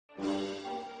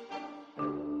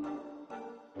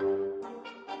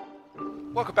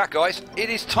Welcome back, guys. It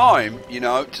is time, you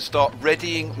know, to start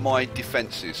readying my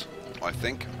defences, I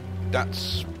think.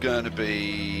 That's going to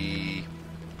be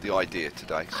the idea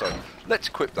today. So, let's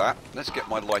equip that. Let's get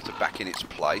my lighter back in its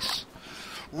place.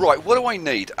 Right, what do I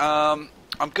need? I'm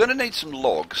going to need some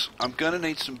logs. I'm going to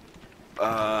need some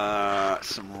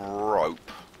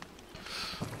rope.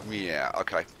 Yeah,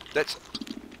 okay. Let's...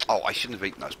 Oh, I shouldn't have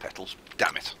eaten those petals.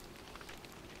 Damn it.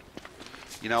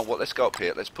 You know what, let's go up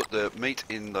here. Let's put the meat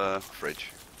in the fridge.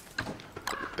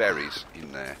 Put the berries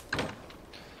in there.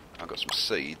 I've got some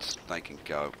seeds. They can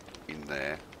go in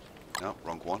there. No,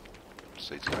 wrong one.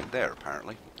 Seeds go in there,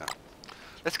 apparently. No.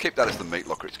 Let's keep that as the meat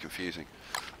locker. It's confusing.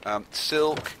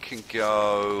 Silk can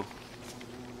go...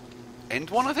 End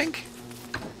one, I think?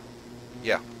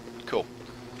 Yeah, cool.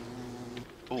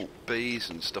 Oh, bees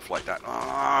and stuff like that.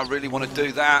 I really want to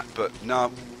do that, but no,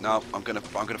 I'm gonna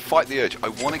fight the urge. I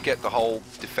want to get the whole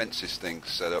defences thing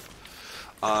set up.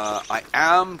 I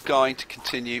am going to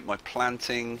continue my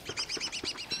planting.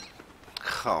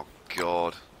 Oh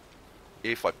God,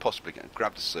 if I possibly can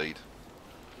grab the seed.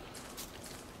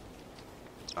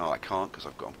 Oh, I can't because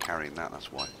I'm carrying that. That's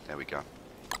why. There we go.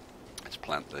 Let's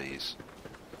plant these.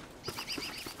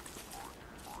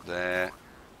 There.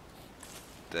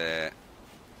 There.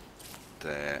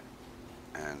 There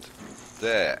and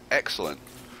there. Excellent.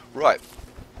 Right.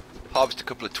 Harvest a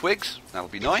couple of twigs. That'll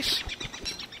be nice.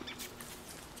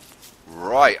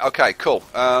 Right. Okay, cool.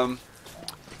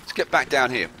 Let's get back down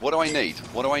here. What do I need?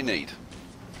 What do I need?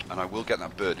 And I will get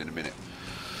that bird in a minute.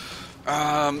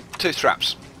 Tooth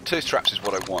traps. Tooth traps is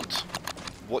what I want.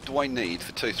 What do I need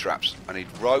for tooth traps? I need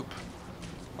rope.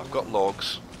 I've got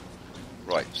logs.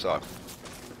 Right, so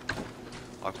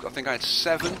I think I had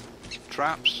 7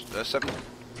 traps, 7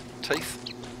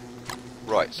 teeth.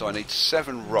 Right, so I need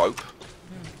 7 rope.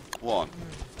 1, 2,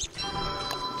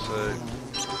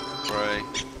 3,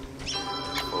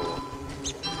 4,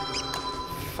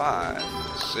 5,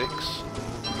 6,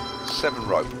 7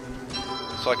 rope.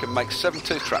 So I can make 7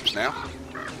 tooth traps now.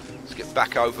 Let's get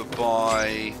back over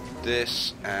by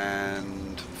this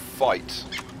and fight.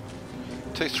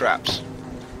 Tooth traps.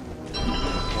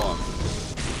 1,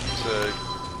 2,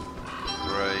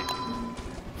 3,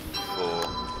 4,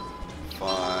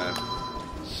 5,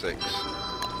 6,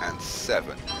 and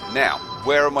 7. Now,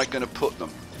 where am I going to put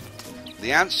them?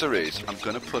 The answer is I'm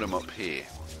going to put them up here.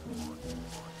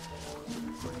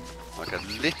 Like a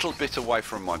little bit away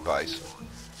from my base,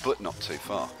 but not too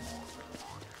far.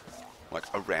 Like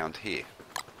around here.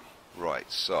 Right,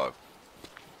 so...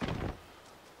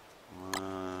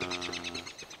 1, 2,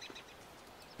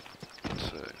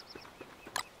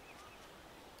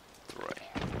 3.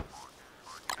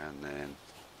 And then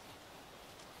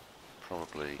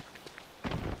probably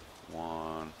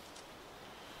 1,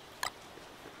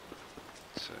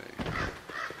 2,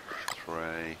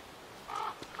 3.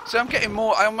 So I'm getting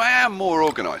more. I am more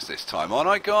organised this time, aren't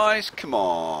I, guys? Come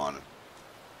on.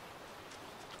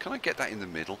 Can I get that in the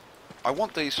middle? I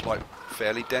want these like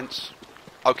fairly dense.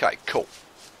 Okay, cool.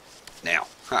 Now,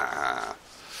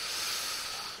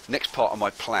 next part of my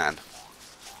plan.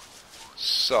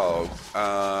 So,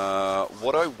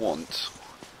 what I want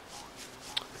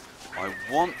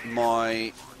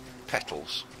my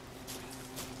petals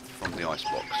from the ice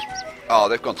blocks. Oh,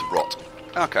 they've gone to rot.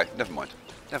 Okay, never mind.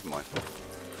 Never mind.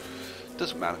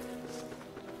 Doesn't matter.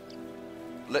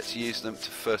 Let's use them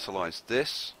to fertilise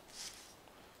this,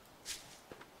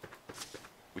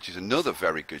 which is another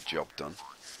very good job done.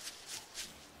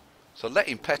 So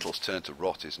letting petals turn to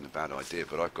rot isn't a bad idea,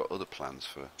 but I've got other plans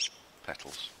for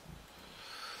petals.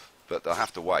 But they'll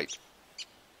have to wait.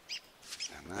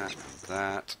 And that, and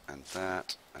that, and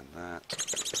that, and that,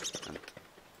 and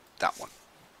that one.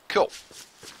 Cool.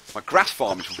 My grass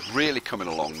farm is really coming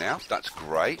along now. That's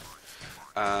great.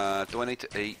 Do I need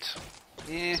to eat?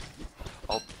 Yeah.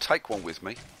 I'll take one with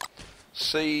me.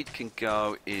 Seed can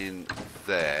go in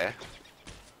there.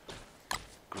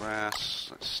 Grass.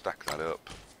 Let's stack that up.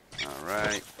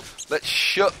 Alright. Let's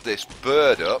shut this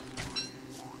bird up.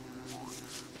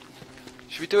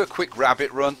 Should we do a quick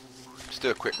rabbit run? Let's do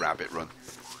a quick rabbit run.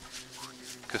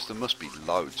 Because there must be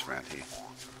loads around here.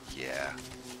 Yeah.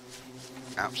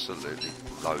 Absolutely.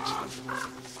 Loads of them.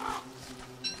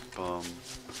 Boom.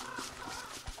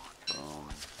 Boom.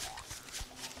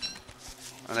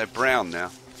 And they're brown now.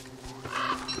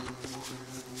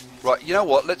 Right, you know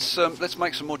what? Let's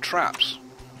make some more traps.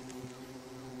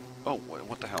 Oh,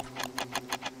 what the hell?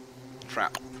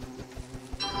 Trap.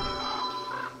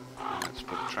 Let's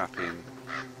put a trap in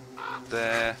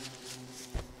there.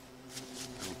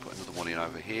 And we'll put another one in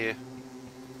over here.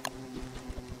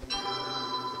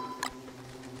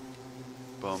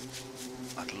 Boom.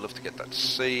 I'd love to get that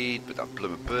seed, but that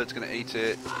blooming bird's going to eat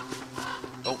it.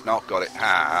 Oh, no, got it.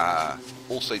 Ah,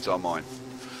 all seeds are mine.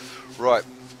 Right.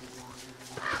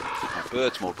 More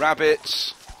birds, more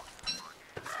rabbits.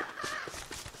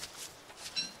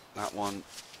 That one.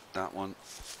 That one.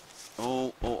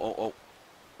 Oh, oh, oh, oh.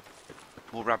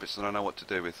 More rabbits than I know what to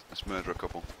do with. Let's murder a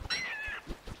couple.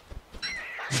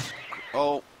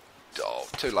 Oh. Oh,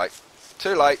 too late.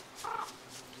 Too late.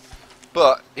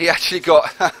 But he actually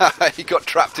got he got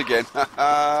trapped again.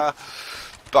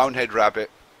 Bonehead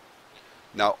rabbit.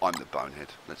 No, I'm the bonehead,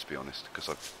 let's be honest, because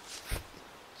I've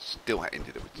still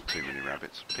ended it with too many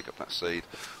rabbits. Pick up that seed.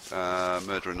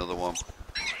 Murder another one.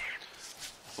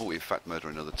 Oh, in fact, murder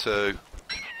another two.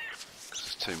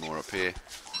 There's two more up here.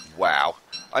 Wow.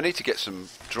 I need to get some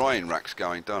drying racks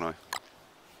going, don't I?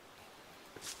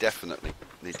 Definitely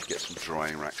need to get some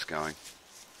drying racks going.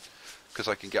 Because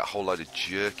I can get a whole load of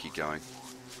jerky going,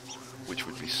 which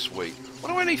would be sweet. What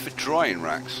do I need for drying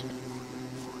racks?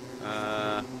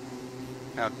 How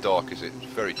dark is it?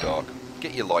 It's very dark.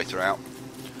 Get your lighter out.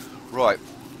 Right.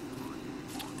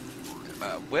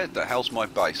 Where the hell's my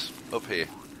base? Up here.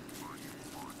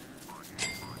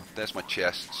 There's my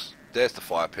chests. There's the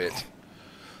fire pit.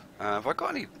 Have I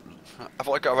got any? Have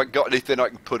I got anything I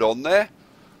can put on there?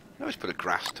 I always put a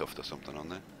grass tuft or something on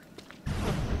there.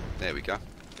 There we go.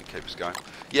 Keep us going.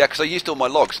 Yeah, because I used all my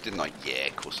logs, didn't I? Yeah,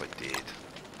 of course I did.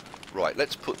 Right,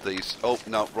 let's put these... Oh,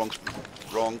 no, wrong.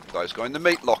 Those go in the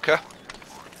meat locker.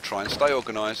 Try and stay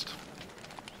organised.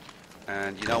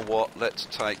 And you know what? Let's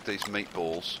take these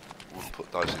meatballs. We'll put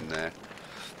those in there.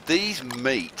 These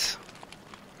meat...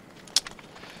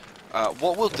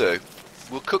 what we'll do,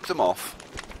 we'll cook them off.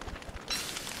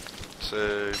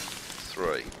 2,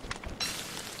 3.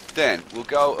 Then, we'll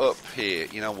go up here.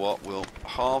 You know what? We'll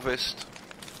harvest...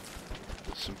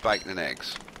 some bacon and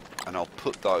eggs, and I'll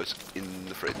put those in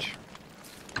the fridge.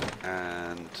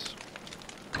 And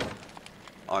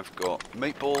I've got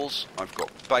meatballs, I've got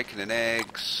bacon and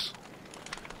eggs.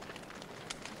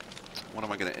 What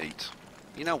am I going to eat?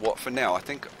 You know what, for now I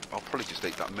think I'll probably just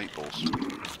eat that meatballs.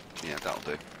 Yeah, that'll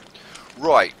do.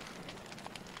 Right,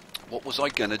 what was I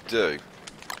going to do?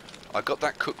 I got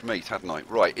that cooked meat, hadn't I?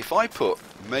 Right, if I put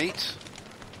meat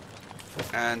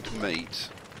and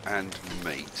meat and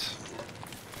meat,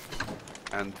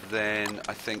 and then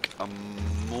I think a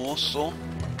morsel.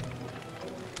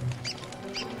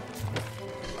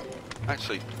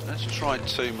 Actually, let's try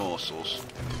 2 morsels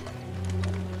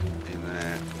in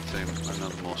there.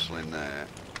 Another morsel in there.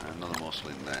 Another morsel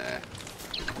in there.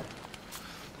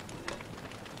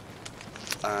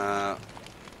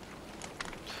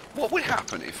 What would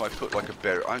happen if I put like a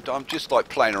berry? I'm just like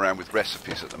playing around with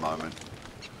recipes at the moment.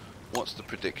 What's the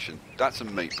prediction? That's a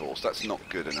meatballs. That's not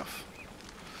good enough.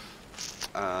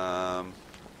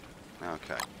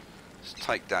 Okay, let's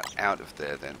take that out of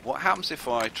there then. What happens if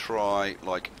I try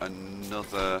like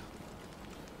another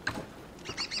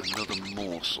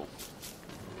morsel?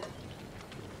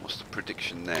 What's the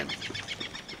prediction then?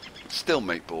 Still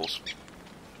meatballs.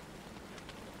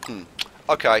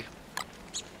 Okay,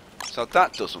 so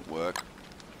that doesn't work.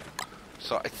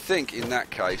 So I think in that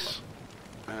case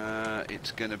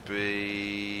it's going to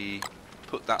be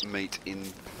put that meat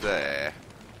in there.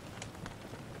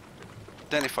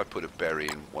 Then if I put a berry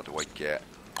in, what do I get?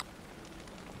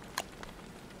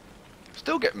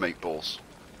 Still get meatballs.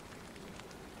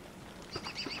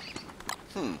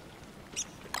 What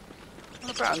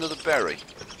about another berry?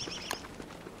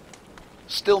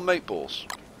 Still meatballs.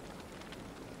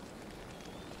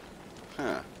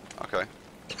 Huh, okay.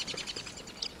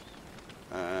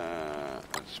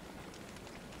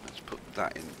 Let's put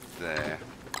that in there.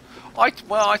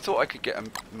 Well, I thought I could get a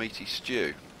meaty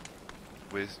stew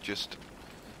with just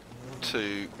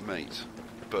 2 meat,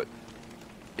 but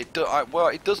it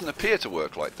doesn't appear to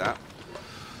work like that.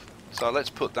 So let's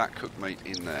put that cooked meat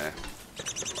in there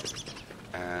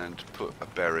and put a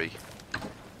berry.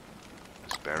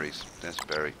 There's berries. There's a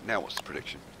berry. Now what's the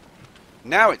prediction?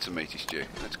 Now it's a meaty stew.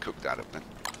 Let's cook that up then.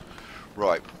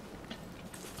 Right.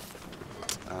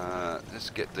 Let's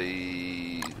get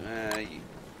the... yeah.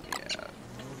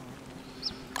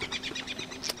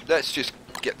 Let's just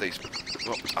get these...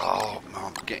 Oh,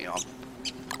 I'm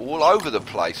all over the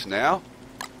place now.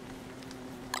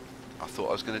 I thought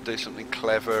I was going to do something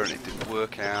clever and it didn't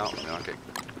work out. And I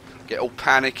get all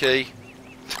panicky.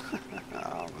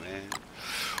 Oh, man.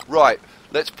 Right,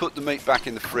 let's put the meat back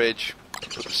in the fridge.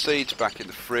 Put the seeds back in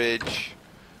the fridge.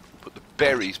 Put the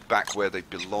berries back where they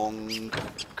belong.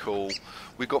 Cool.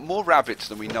 We've got more rabbits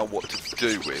than we know what to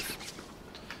do with.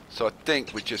 So I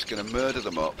think we're just going to murder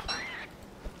them up.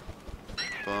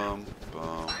 Boom,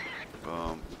 boom,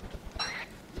 boom.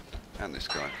 And and this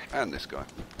guy, and this guy,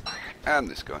 and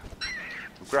this guy.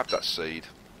 We'll grab that seed.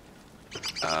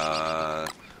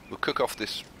 We'll cook off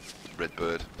this red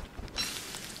bird.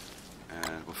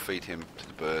 And we'll feed him to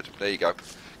the bird. There you go.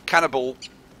 Cannibal!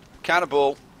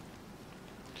 Cannibal!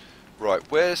 Right,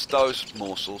 where's those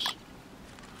morsels?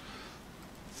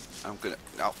 I'm gonna...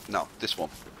 No, this one.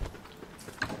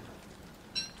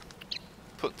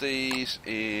 Put these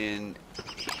in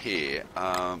here.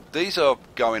 These are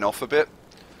going off a bit,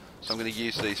 so I'm going to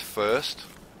use these first.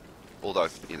 Although,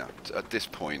 you know, at this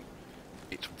point,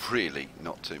 it's really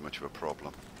not too much of a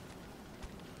problem.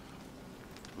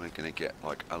 We're going to get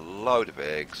like a load of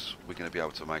eggs. We're going to be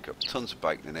able to make up tons of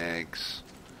bacon and eggs.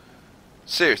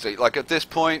 Seriously, like at this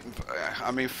point,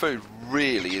 I mean, food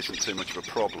really isn't too much of a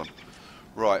problem.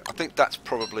 Right, I think that's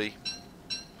probably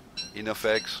enough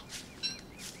eggs.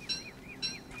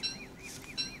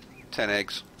 10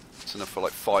 eggs. That's enough for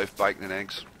like 5 bacon and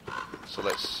eggs. So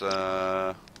let's,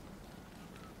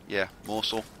 yeah,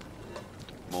 morsel.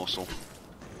 Morsel.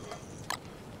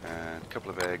 And a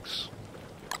couple of eggs.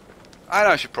 I know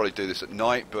I should probably do this at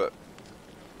night, but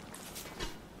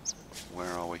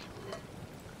where are we?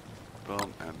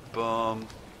 Boom and boom.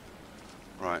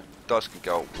 Right, those can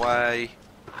go away.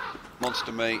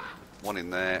 Monster meat, one in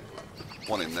there,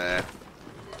 one in there.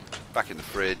 Back in the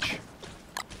fridge.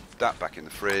 That back in the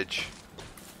fridge.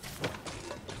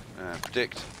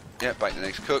 Predict. Yeah, bacon and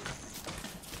eggs cook.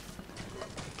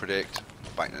 Predict.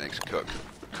 Bacon and eggs cook.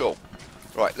 Cool.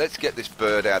 Right, let's get this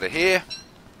bird out of here.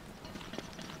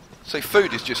 See,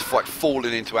 food is just like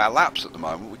falling into our laps at the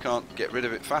moment. We can't get rid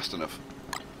of it fast enough.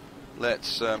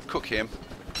 Let's cook him.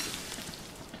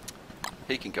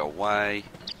 He can go away.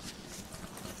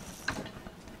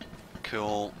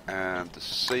 Cool. And the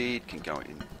seed can go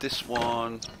in this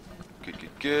one. Good,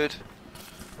 good, good.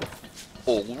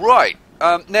 Alright.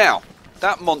 Now,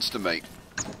 that monster meat.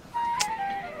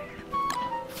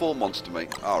 4 monster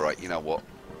meat. Alright, you know what?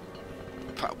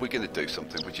 We're going to do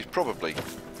something which is probably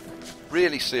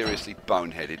really seriously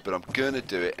boneheaded, but I'm going to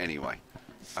do it anyway.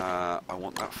 I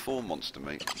want that 4 monster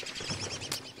meat.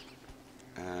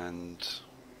 And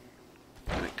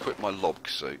I'm going to equip my log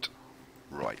suit.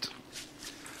 Right.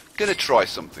 Going to try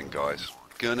something, guys.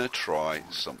 Going to try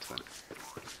something.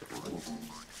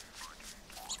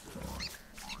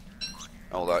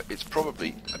 Although it's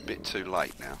probably a bit too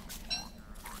late now.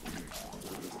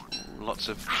 Lots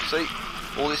of... See?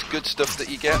 All this good stuff that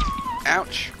you get.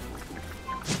 Ouch.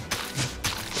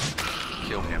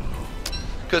 Kill him.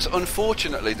 Because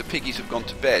unfortunately the piggies have gone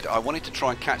to bed. I wanted to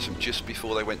try and catch them just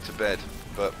before they went to bed.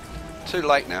 But too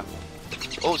late now.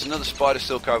 Oh, there's another spider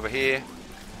silk over here.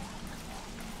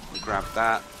 We'll grab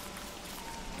that.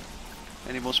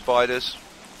 Any more spiders?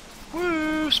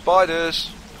 Woo!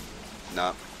 Spiders!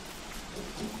 No.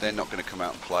 They're not going to come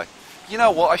out and play. You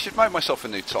know what? I should make myself a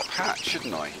new top hat,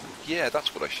 shouldn't I? Yeah,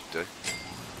 that's what I should do.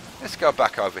 Let's go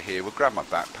back over here. We'll grab my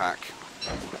backpack.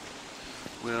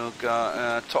 We'll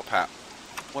go... top hat.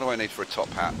 What do I need for a top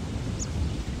hat?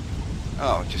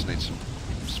 Oh, I just need some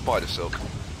spider silk.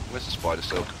 Where's the spider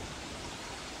silk?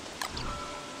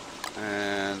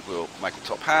 And we'll make a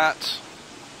top hat.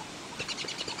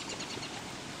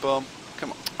 Boom.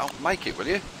 Come on. Oh, make it, will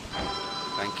you?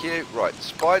 Thank you. Right, the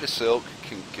spider silk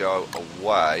can go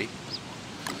away.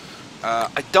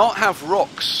 I don't have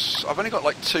rocks. I've only got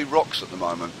like 2 rocks at the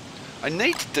moment. I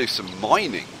need to do some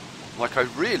mining. Like, I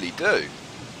really do.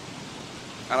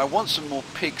 And I want some more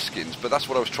pig skins, but that's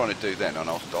what I was trying to do then, and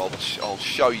I'll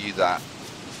show you that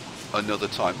another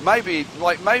time. Maybe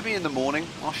in the morning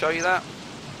I'll show you that.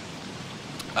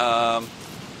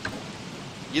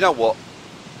 You know what?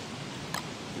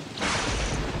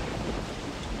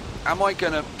 Am I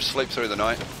going to sleep through the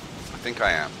night? I think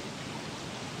I am.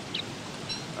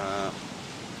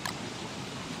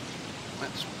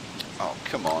 Oh,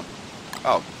 come on.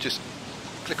 Oh, just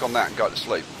click on that and go to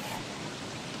sleep.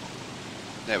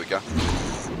 There we go.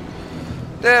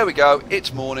 There we go.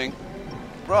 It's morning.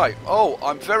 Right. Oh,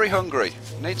 I'm very hungry.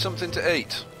 Need something to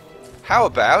eat. How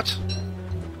about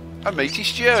a meaty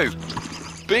stew?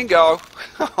 Bingo.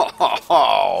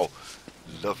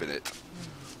 Loving it.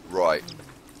 Right.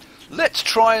 Let's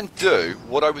try and do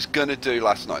what I was going to do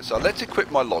last night. So let's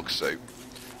equip my log suit.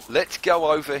 Let's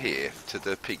go over here to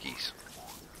the piggies.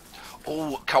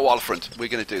 Oh, Koalafant. We're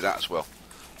going to do that as well.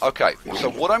 Okay, so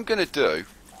what I'm going to do...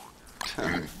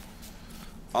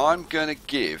 I'm going to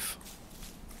give...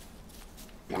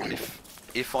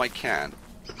 If I can...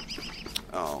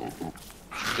 Oh,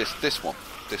 this one.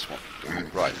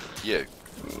 Right, you.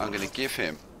 I'm going to give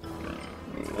him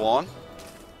 1,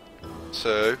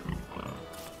 2...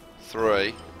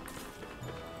 3,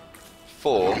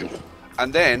 4,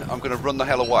 and then I'm going to run the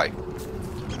hell away.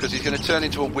 because he's going to turn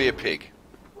into a werepig.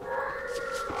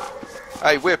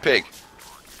 Hey, werepig.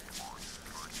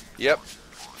 Yep.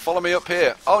 Follow me up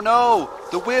here. Oh no!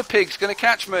 The werepig's going to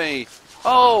catch me!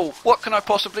 Oh, what can I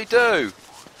possibly do?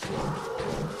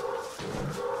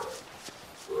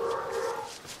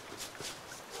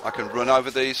 I can run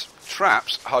over these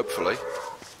traps, hopefully.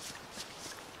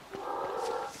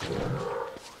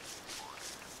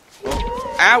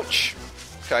 Oh, ouch!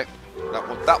 Okay,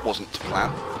 that wasn't to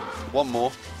plan. One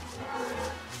more.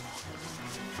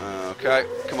 Okay,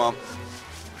 come on.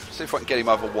 See if I can get him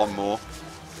over one more.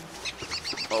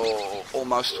 Oh,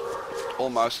 almost.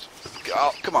 Almost.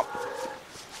 Oh, come on.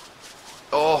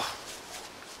 Oh.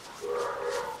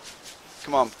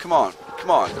 Come on, come on, come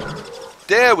on.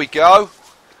 There we go.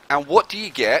 And what do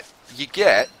you get? You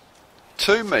get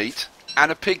 2 meat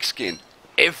and a pig skin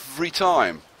every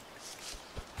time.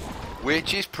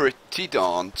 Which is pretty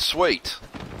darn sweet.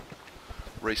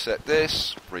 Reset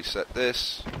this, reset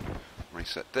this,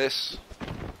 reset this,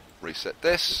 reset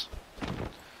this.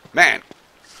 Man,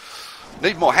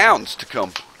 need more hounds to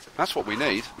come. That's what we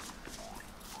need.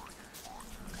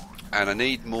 And I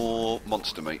need more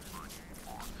monster meat.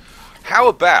 How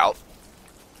about...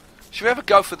 should we ever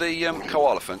go for the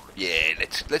Koalafant? Yeah,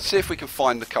 let's see if we can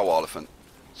find the Koalafant.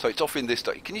 So it's off in this...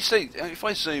 can you see... if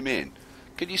I zoom in,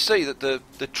 can you see that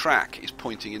the track is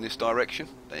pointing in this direction?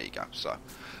 There you go. So,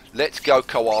 let's go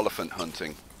Koalafant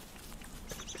hunting.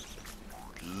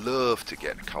 Love to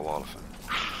get a Koalafant.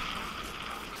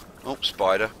 Oh,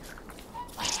 spider.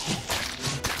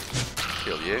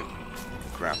 Kill you.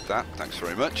 Grab that. Thanks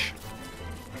very much.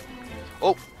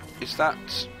 Oh, is that...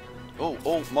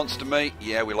 oh, monster meat.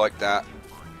 Yeah, we like that.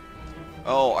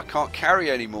 Oh, I can't carry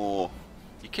anymore.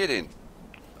 You kidding?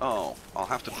 Oh, I'll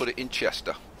have to put it in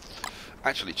Chester.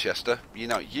 Actually, Chester, you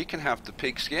know, you can have the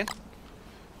pig skin.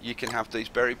 You can have these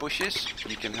berry bushes.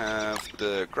 You can have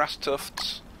the grass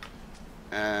tufts.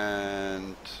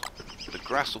 And the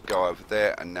grass will go over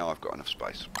there. And now I've got enough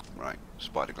space. Right,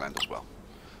 spider gland as well.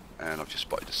 And I've just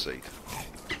spotted a seed.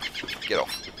 Get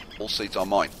off. All seeds are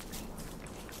mine.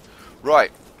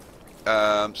 Right.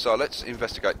 So let's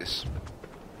investigate this.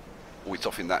 Oh, it's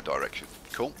off in that direction.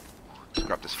 Cool. Let's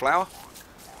grab this flower.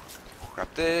 Grab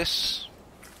this.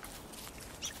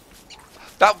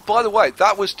 That, by the way,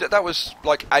 that was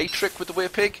like a trick with the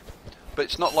werepig, but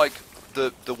it's not like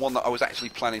the one that I was actually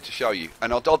planning to show you.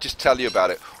 And I'll just tell you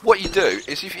about it. What you do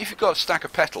is, if you've got a stack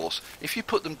of petals, if you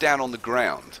put them down on the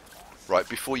ground, right,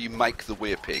 before you make the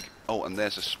werepig. Oh, and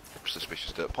there's a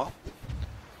suspicious dirt pile.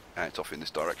 And it's off in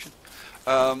this direction.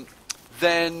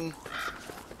 Then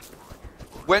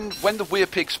when the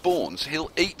werepig spawns,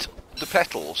 he'll eat the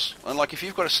petals, and like if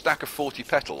you've got a stack of 40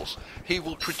 petals, he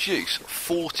will produce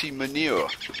 40 manure,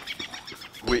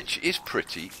 which is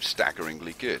pretty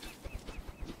staggeringly good.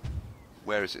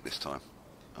 Where is it this time?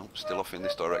 Oh, still off in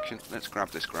this direction. Let's grab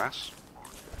this grass.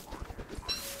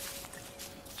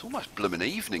 It's almost blooming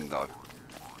evening though.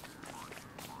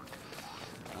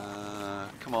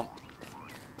 Come on.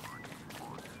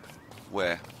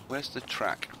 Where's the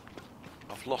track?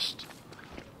 I've lost...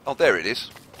 oh, there it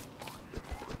is.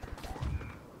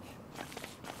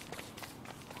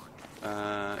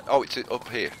 Oh, it's up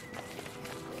here.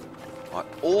 I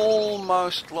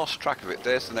almost lost track of it.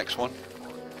 There's the next one.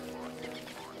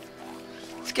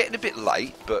 It's getting a bit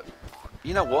late, but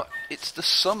you know what? It's the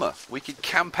summer. We could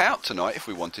camp out tonight if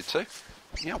we wanted to.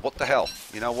 Yeah, what the hell?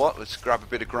 You know what? Let's grab a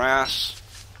bit of grass.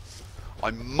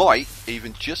 I might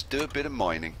even just do a bit of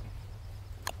mining.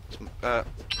 I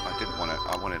didn't want to.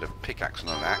 I wanted a pickaxe and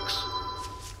an axe.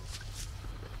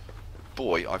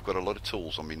 Boy, I've got a lot of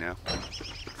tools on me now.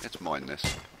 Let's mine this.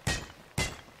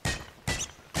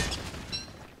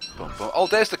 Boom, boom. Oh,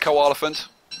 there's the Koalafant.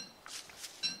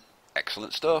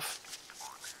 Excellent stuff.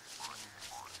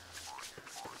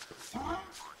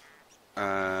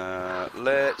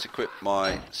 Let's equip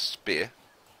my spear.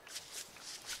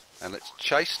 And let's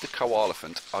chase the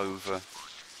Koalafant over...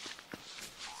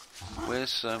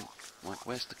 where's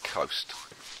the coast?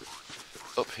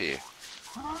 Up here.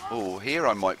 Oh, here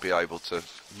I might be able to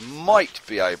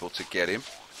get him.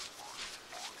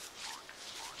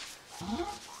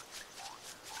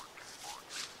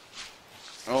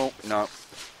 Oh no.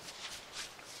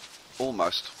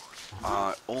 Almost.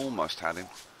 I almost had him.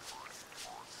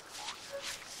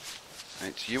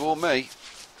 It's you or me.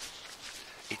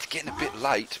 It's getting a bit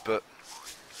late, but...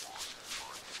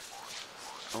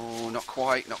 oh, not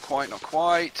quite, not quite, not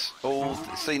quite. Oh,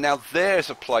 see, now there's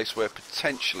a place where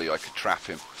potentially I could trap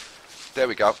him. There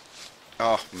we go.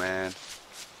 Oh, man.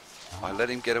 I let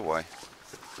him get away.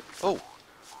 Oh.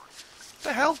 What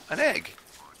the hell? An egg?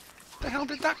 Where the hell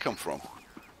did that come from?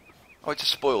 Oh, it's a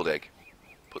spoiled egg.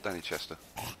 Put down your Chester.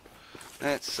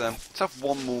 Let's have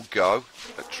one more go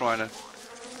at trying to...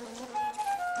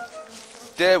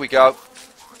 There we go.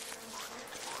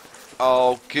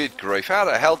 Oh, good grief. How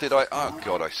the hell did I... Oh,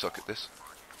 God, I suck at this.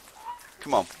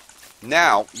 Come on.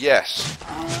 Now, yes.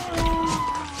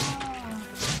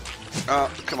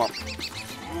 Come on.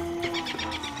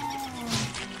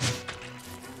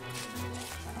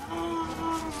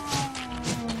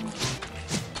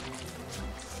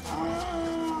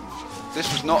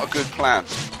 This was not a good plan.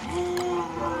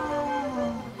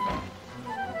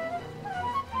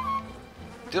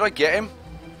 Did I get him?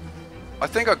 I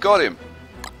think I got him.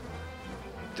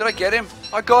 Did I get him?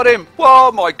 I got him!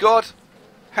 Whoa, my God!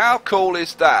 How cool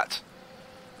is that?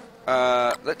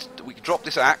 We can drop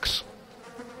this axe.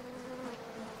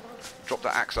 Drop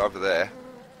that axe over there.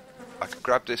 I can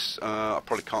grab this. I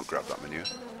probably can't grab that manure,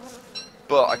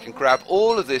 but I can grab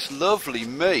all of this lovely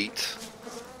meat.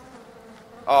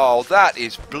 Oh, that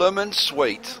is bloomin'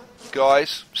 sweet,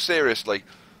 guys. Seriously,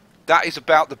 that is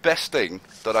about the best thing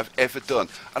that I've ever done,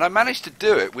 and I managed to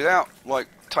do it without like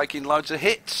taking loads of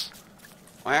hits.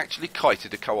 I actually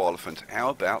kited a koalaphant. How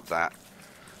about that?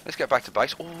 Let's get back to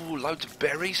base. Oh, loads of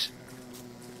berries.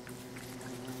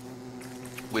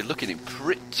 We're looking in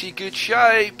pretty good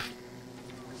shape.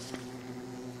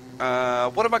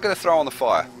 What am I going to throw on the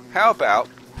fire? How about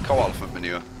koalaphant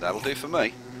manure? That'll do for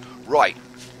me. Right.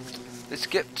 Let's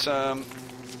get...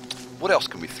 what else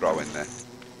can we throw in there?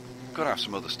 Got to have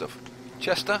some other stuff.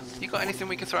 Chester, you got anything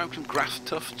we can throw in? Some grass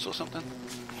tufts or something?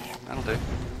 That'll do.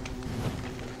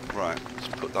 Right, let's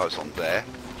put those on there.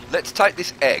 Let's take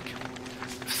this egg.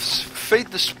 Feed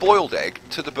the spoiled egg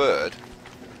to the bird.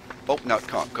 Oh, no, it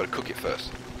can't. Got to cook it first.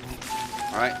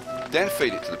 Alright, then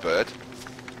feed it to the bird.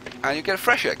 And you get a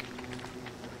fresh egg.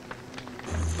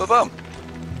 Ba-bum.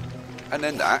 And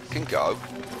then that can go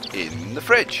in the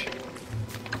fridge.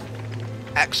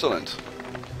 Excellent.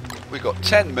 We've got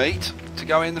 10 meat to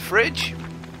go in the fridge.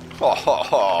 Ho ho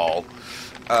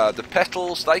ho. The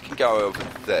petals, they can go over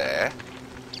there.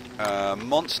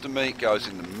 Monster meat goes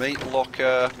in the meat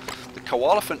locker. The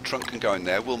koalaphant trunk can go in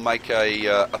there. We'll make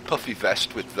a puffy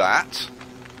vest with that.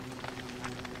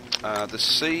 The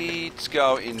seeds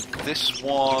go in this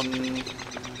one.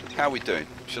 How are we doing?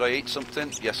 Should I eat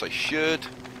something? Yes, I should.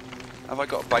 Have I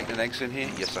got bacon and eggs in here?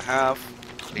 Yes, I have.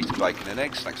 Eat bacon and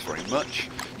eggs. Thanks very much.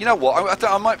 You know what?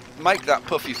 I might make that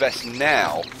puffy vest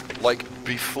now, like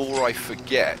before I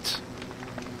forget.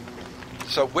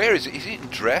 So where is it? Is it in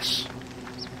dress?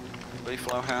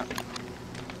 Beefalo hat.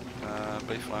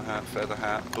 Beefalo hat. Feather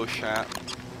hat. Bush hat.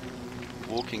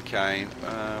 Walking cane.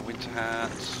 Winter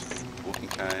hats. Walking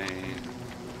cane.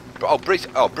 Oh,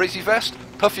 breezy vest.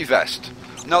 Puffy vest.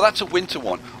 No, that's a winter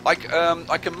one. I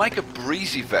can make a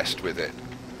breezy vest with it,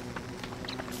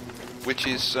 which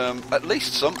is at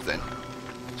least something.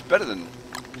 It's better than,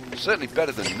 certainly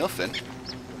better than nothing.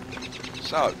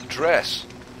 So, dress,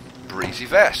 breezy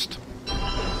vest.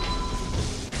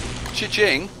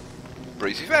 Cha-ching,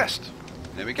 breezy vest.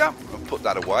 There we go. I'll put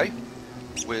that away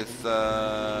with,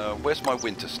 where's my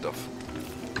winter stuff?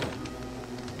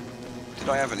 Did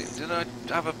I have any? Did I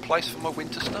have a place for my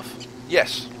winter stuff?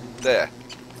 Yes, there.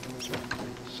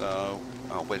 So,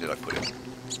 oh, where did I put it?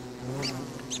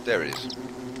 There it is.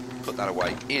 Put that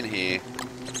away in here.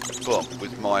 Boom,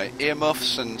 with my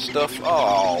earmuffs and stuff.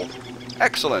 Oh,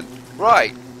 excellent.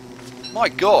 Right. My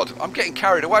God, I'm getting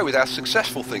carried away with how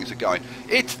successful things are going.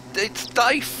 It's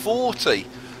day 40.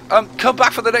 Come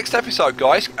back for the next episode,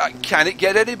 guys. Can it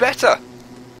get any better?